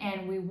second.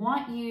 And we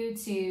want you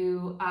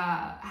to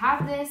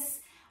have this.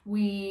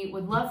 We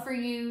would love for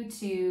you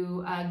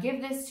to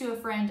give this to a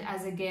friend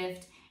as a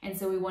gift. And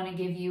so we want to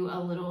give you a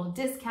little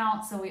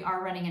discount. So we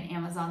are running an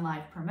Amazon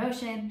Live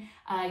promotion.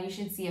 You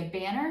should see a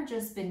banner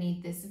just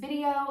beneath this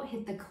video.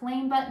 Hit the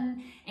claim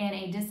button and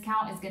a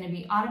discount is going to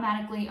be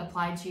automatically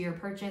applied to your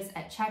purchase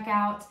at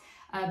checkout.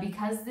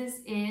 Because this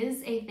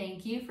is a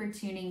thank you for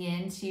tuning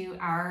in to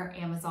our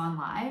Amazon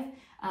Live.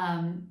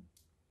 And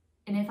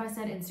if I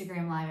said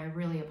Instagram Live, I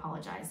really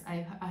apologize.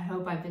 I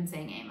hope I've been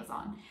saying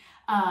Amazon.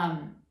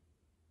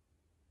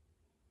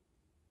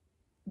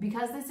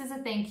 because this is a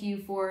thank you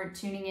for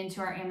tuning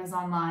into our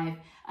Amazon Live,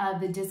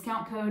 the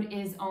discount code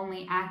is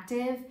only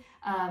active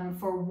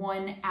for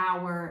 1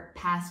 hour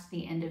past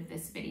the end of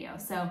this video.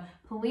 So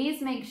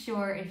please make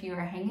sure, if you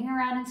are hanging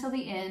around until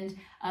the end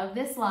of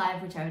this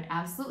live, which I would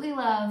absolutely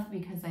love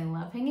because I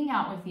love hanging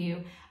out with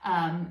you,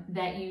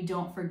 that you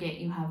don't forget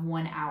you have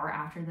 1 hour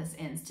after this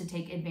ends to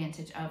take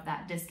advantage of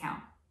that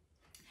discount.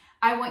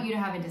 I want you to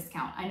have a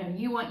discount. I know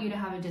you want you to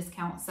have a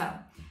discount, so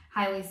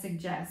highly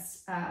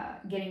suggest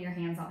getting your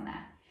hands on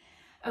that.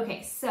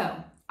 Okay,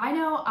 so I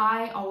know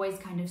I always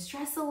kind of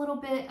stress a little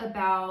bit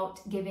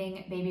about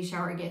giving baby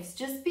shower gifts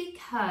just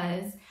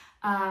because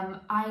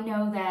I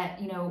know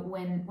that, you know,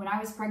 when I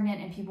was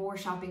pregnant and people were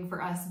shopping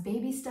for us,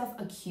 baby stuff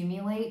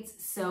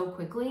accumulates so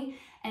quickly,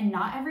 and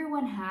not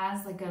everyone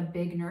has like a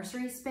big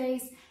nursery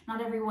space. Not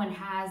everyone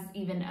has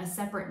even a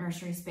separate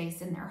nursery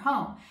space in their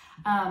home.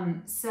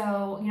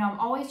 So, you know, I'm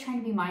always trying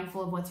to be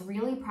mindful of what's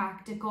really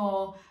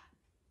practical,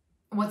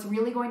 what's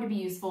really going to be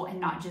useful, and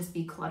not just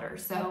be clutter.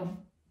 So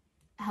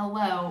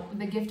hello,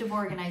 the gift of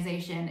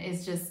organization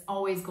is just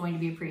always going to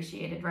be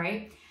appreciated,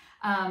 right?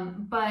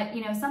 But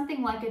you know,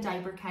 something like a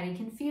diaper caddy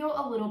can feel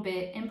a little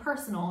bit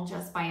impersonal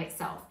just by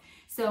itself.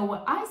 So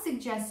what I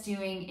suggest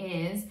doing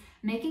is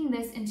making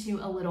this into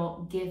a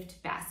little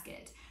gift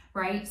basket,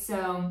 right?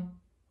 So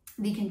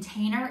the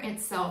container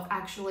itself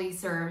actually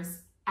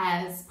serves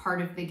as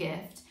part of the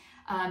gift.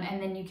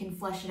 And then you can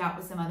flesh it out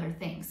with some other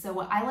things. So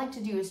what I like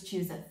to do is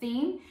choose a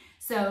theme.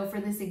 So for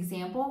this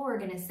example, we're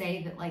gonna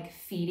say that like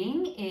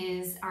feeding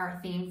is our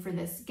theme for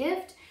this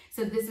gift.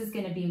 So this is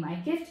gonna be my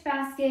gift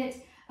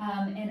basket.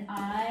 And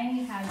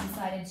I have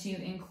decided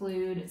to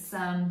include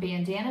some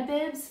bandana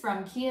bibs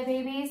from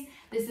KEABABIES.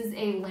 This is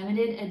a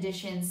limited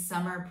edition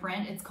summer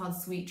print. It's called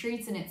Sweet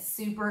Treats and it's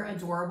super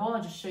adorable.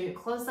 I'll just show you a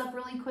close up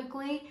really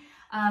quickly.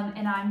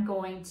 And I'm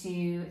going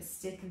to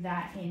stick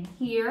that in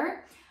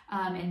here.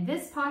 In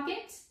this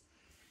pocket,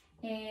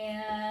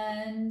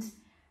 and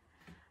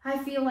I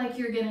feel like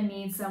you're gonna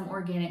need some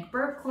organic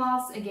burp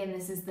cloths. Again,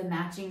 this is the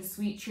matching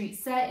Sweet Treat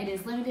set. It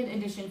is limited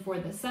edition for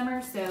the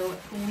summer, so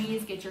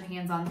please get your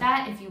hands on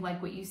that if you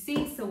like what you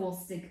see. So we'll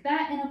stick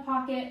that in a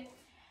pocket.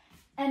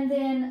 And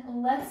then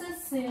let's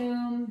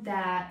assume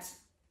that,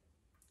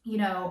 you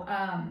know,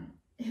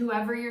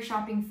 whoever you're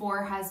shopping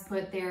for has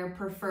put their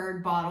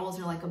preferred bottles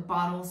or like a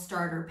bottle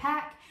starter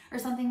pack or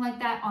something like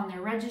that on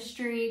their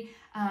registry.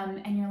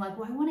 And you're like,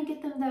 well, I want to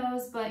get them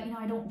those, but you know,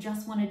 I don't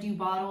just want to do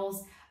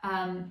bottles.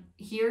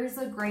 Here's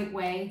a great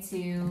way to,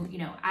 you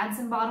know, add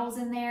some bottles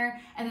in there.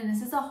 And then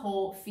this is a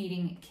whole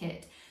feeding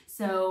kit.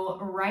 So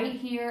right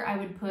here, I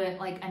would put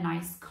like a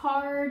nice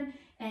card,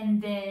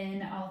 and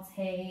then I'll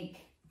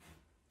take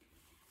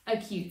a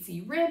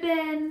cutesy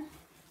ribbon,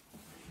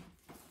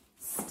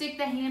 stick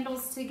the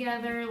handles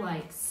together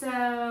like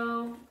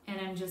so,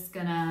 and I'm just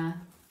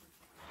gonna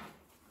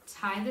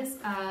tie this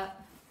up.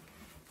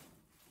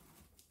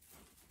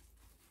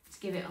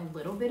 Give it a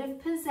little bit of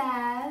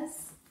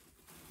pizzazz.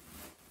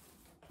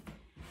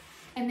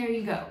 And there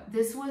you go.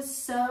 This was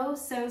so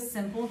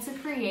simple to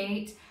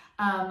create,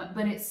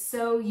 but it's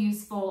so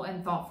useful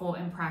and thoughtful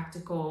and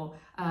practical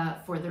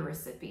for the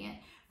recipient,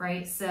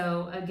 right?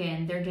 So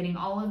again, they're getting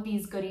all of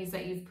these goodies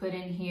that you've put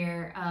in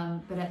here,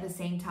 but at the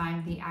same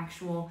time, the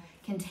actual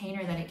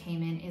container that it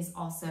came in is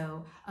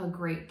also a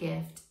great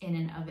gift in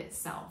and of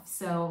itself.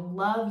 So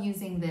love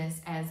using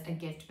this as a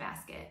gift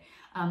basket.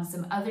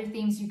 Some other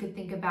things you could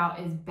think about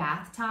is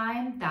bath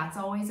time. That's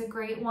always a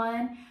great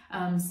one.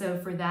 So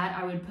for that,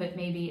 I would put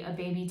maybe a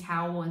baby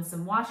towel and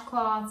some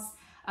washcloths,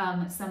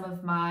 some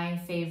of my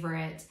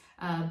favorite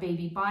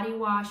baby body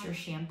wash or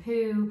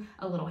shampoo,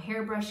 a little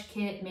hairbrush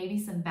kit, maybe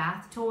some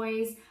bath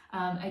toys.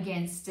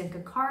 Again, stick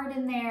a card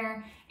in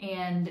there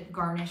and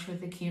garnish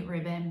with a cute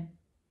ribbon.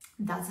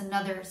 That's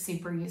another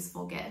super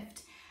useful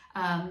gift.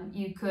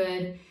 You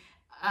could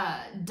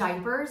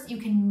diapers, you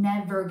can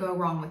never go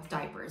wrong with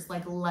diapers.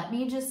 Like, let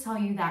me just tell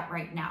you that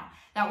right now.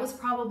 That was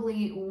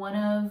probably one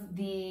of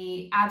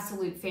the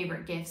absolute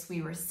favorite gifts we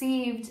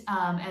received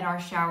at our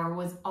shower,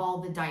 was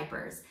all the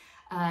diapers.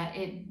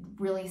 It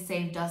really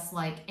saved us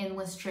like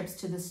endless trips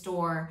to the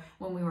store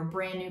when we were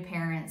brand new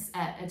parents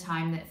at a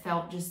time that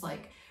felt just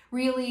like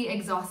really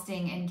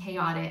exhausting and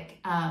chaotic.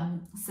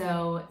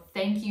 So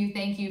thank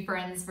you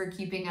friends for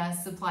keeping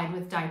us supplied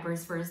with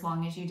diapers for as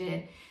long as you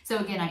did. So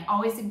again, I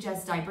always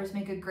suggest diapers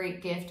make a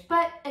great gift,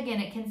 but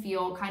again, it can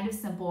feel kind of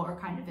simple or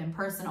kind of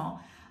impersonal.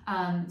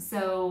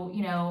 So,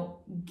 you know,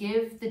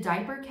 give the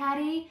diaper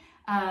caddy,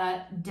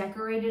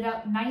 decorate it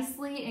up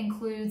nicely,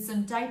 include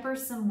some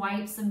diapers, some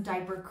wipes, some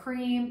diaper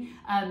cream,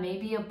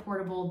 maybe a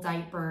portable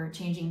diaper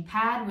changing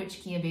pad,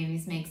 which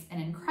KEABABIES makes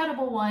an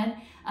incredible one.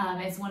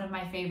 It's one of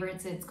my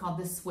favorites. It's called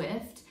the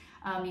Swift.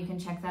 You can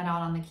check that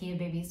out on the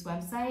KEABABIES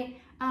website.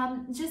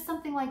 Just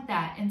something like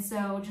that. And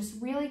so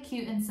just really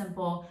cute and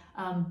simple,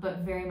 but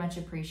very much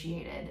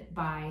appreciated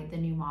by the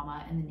new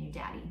mama and the new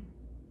daddy.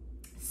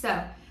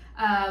 So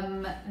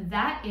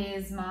that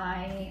is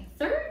my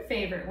third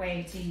favorite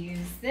way to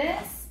use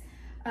this.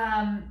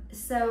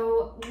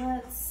 So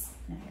let's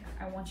Now here,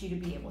 I want you to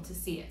be able to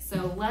see it.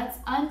 So let's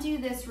undo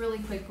this really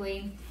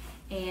quickly.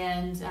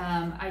 And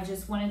I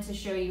just wanted to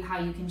show you how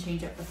you can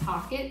change up the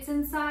pockets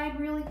inside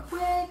really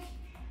quick.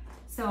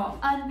 So I'll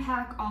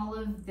unpack all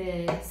of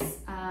this.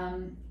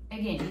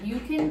 Again, you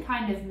can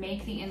kind of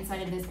make the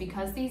inside of this,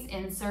 because these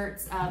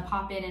inserts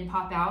pop in and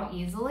pop out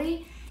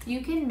easily,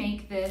 you can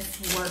make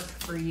this work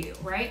for you,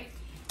 right?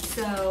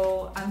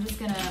 So I'm just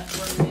gonna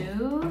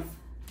remove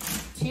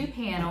 2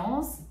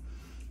 panels.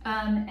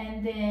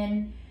 And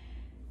then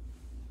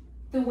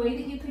the way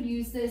that you could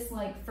use this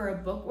like for a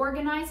book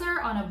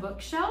organizer on a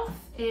bookshelf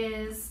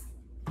is,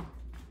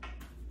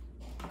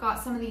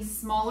 got some of these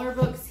smaller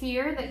books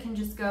here that can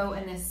just go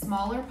in this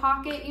smaller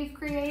pocket you've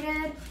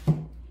created.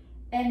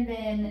 And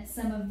then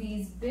some of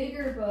these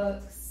bigger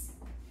books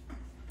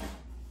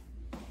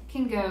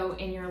can go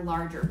in your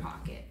larger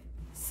pocket.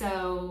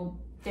 So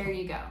there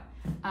you go.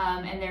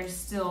 And there's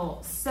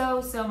still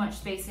so much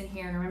space in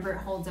here. And remember, it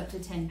holds up to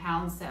 10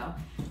 pounds, so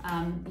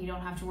you don't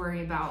have to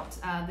worry about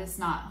this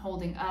not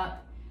holding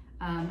up.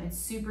 It's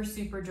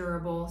super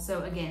durable.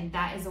 So again,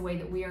 that is a way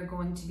that we are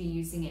going to be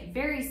using it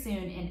very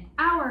soon in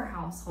our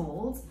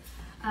household.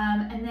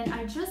 And then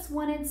I just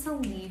wanted to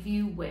leave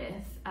you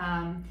with,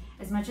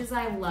 as much as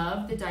I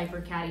love the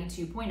Diaper Caddy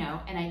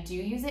 2.0, and I do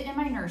use it in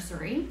my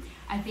nursery,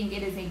 I think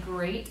it is a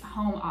great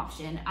home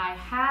option. I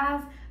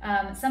have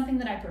something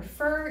that I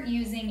prefer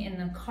using in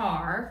the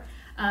car,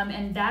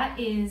 and that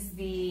is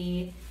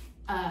the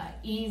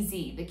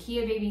EZEE, the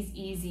KEABABIES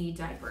EZEE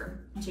diaper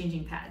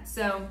changing pad.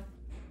 So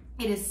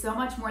it is so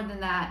much more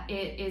than that.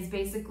 It is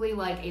basically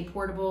like a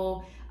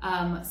portable,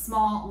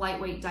 small,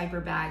 lightweight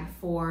diaper bag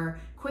for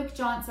quick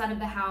jaunts out of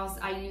the house.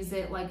 I use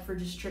it like for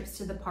just trips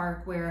to the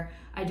park where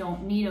I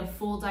don't need a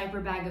full diaper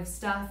bag of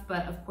stuff,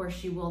 but of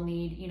course you will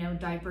need, you know,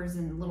 diapers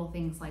and little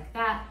things like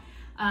that.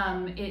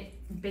 It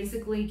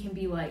basically can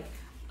be like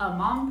a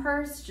mom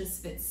purse,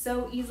 just fits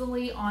so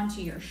easily onto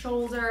your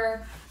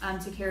shoulder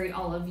to carry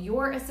all of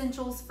your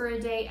essentials for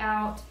a day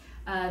out.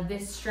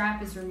 This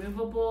strap is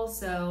removable,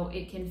 so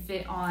it can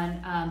fit on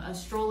a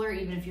stroller,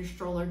 even if your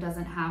stroller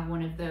doesn't have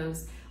one of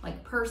those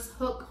like purse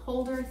hook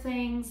holder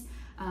things.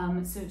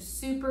 So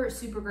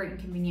super great and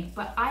convenient.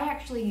 But I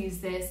actually use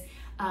this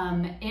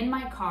in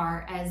my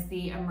car as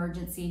the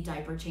emergency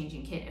diaper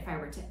changing kit. If I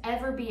were to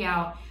ever be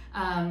out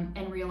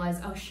and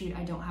realize, oh shoot,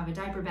 I don't have a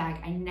diaper bag,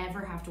 I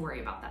never have to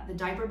worry about that. The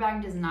diaper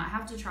bag does not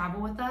have to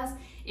travel with us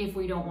if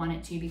we don't want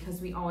it to,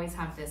 because we always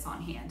have this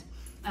on hand.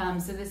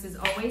 So this is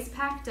always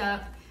packed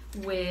up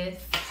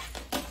with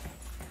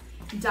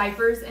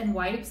diapers and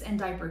wipes and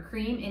diaper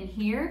cream in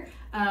here.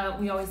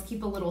 We always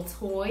keep a little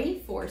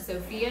toy for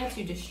Sophia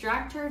to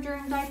distract her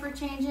during diaper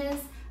changes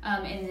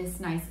in this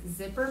nice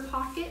zipper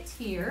pocket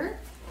here.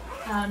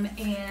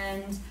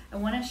 And I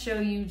want to show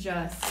you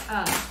just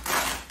my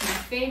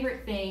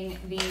favorite thing,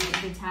 the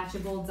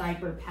detachable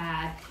diaper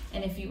pad.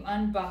 And if you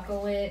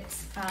unbuckle it,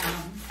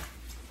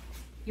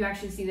 you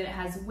actually see that it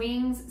has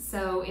wings,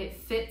 so it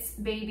fits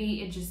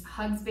baby, it just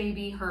hugs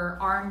baby. Her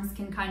arms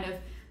can kind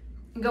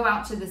of go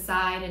out to the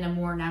side in a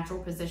more natural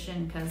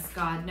position, because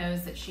God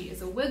knows that she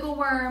is a wiggle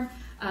worm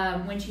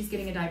when she's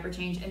getting a diaper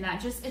change, and that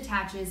just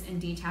attaches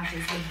and detaches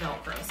with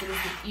Velcro. So this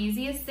is the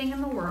easiest thing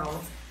in the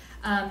world.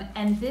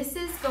 And this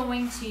is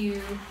going to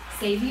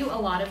save you a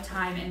lot of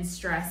time and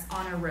stress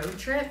on a road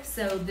trip.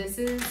 So this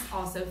is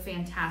also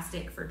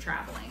fantastic for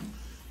traveling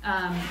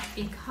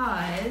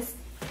because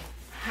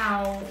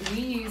how we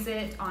use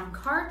it on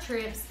car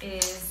trips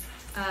is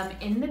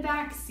in the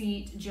back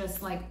seat,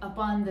 just like up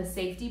on the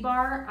safety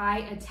bar, I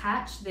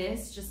attach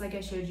this, just like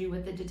I showed you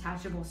with the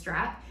detachable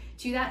strap,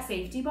 to that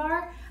safety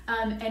bar.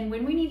 And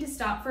when we need to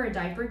stop for a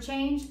diaper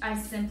change, I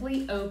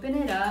simply open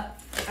it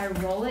up, I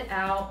roll it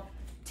out,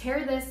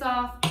 tear this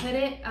off, put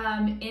it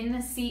in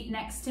the seat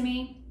next to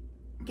me,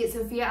 get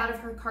Sophia out of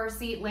her car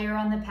seat, lay her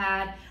on the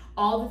pad.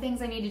 All the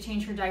things I need to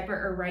change her diaper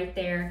are right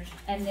there.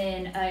 And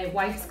then I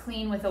wipes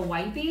clean with a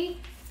wipey.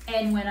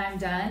 And when I'm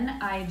done,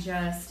 I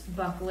just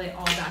buckle it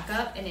all back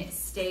up and it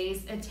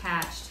stays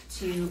attached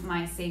to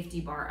my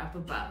safety bar up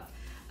above.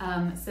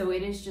 So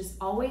it is just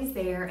always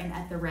there and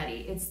at the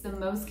ready. It's the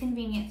most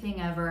convenient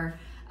thing ever.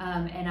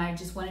 And I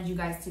just wanted you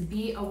guys to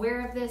be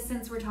aware of this,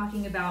 since we're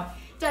talking about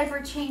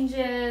diaper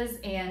changes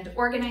and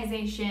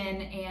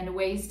organization and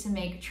ways to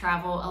make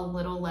travel a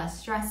little less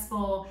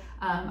stressful.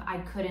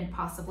 I couldn't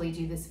possibly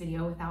do this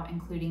video without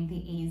including the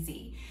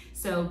EZEE.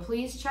 So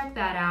please check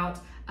that out.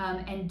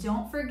 And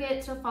don't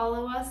forget to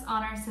follow us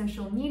on our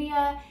social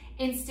media,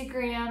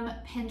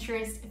 Instagram,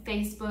 Pinterest,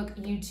 Facebook,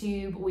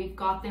 YouTube. We've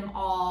got them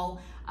all.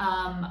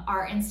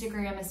 Our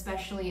Instagram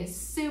especially is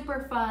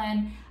super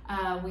fun.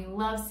 We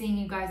love seeing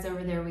you guys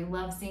over there. We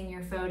love seeing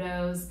your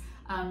photos,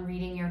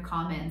 reading your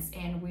comments,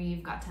 and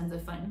we've got tons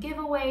of fun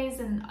giveaways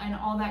and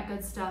all that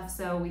good stuff.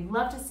 So we'd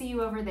love to see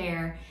you over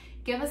there.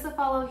 Give us a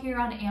follow here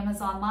on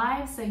Amazon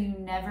Live so you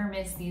never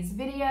miss these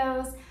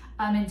videos.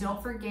 And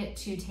don't forget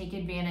to take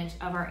advantage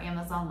of our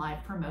Amazon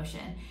Live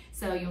promotion.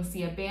 So you'll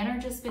see a banner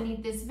just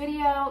beneath this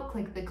video,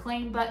 click the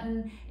claim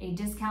button. A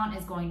discount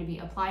is going to be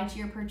applied to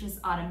your purchase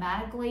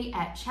automatically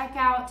at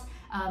checkout,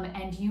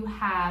 and you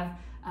have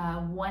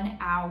 1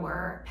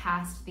 hour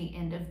past the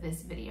end of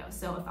this video.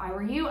 So if I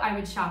were you, I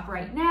would shop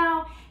right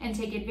now and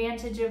take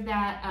advantage of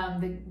that.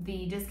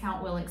 The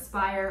discount will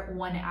expire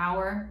 1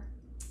 hour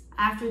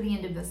after the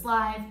end of this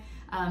live.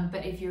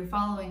 But if you're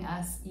following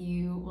us,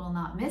 you will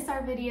not miss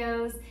our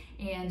videos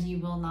and you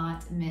will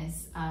not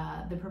miss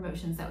the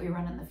promotions that we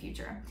run in the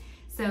future.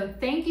 So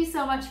thank you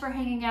so much for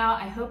hanging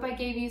out. I hope I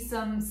gave you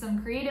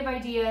some creative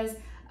ideas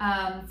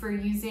for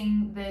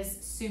using this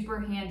super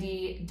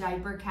handy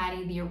Diaper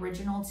Caddy, the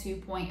original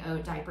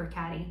 2.0 Diaper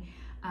Caddy.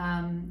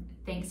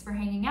 Thanks for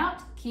hanging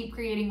out. Keep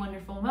creating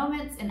wonderful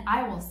moments, and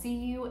I will see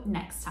you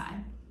next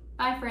time.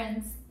 Bye,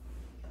 friends.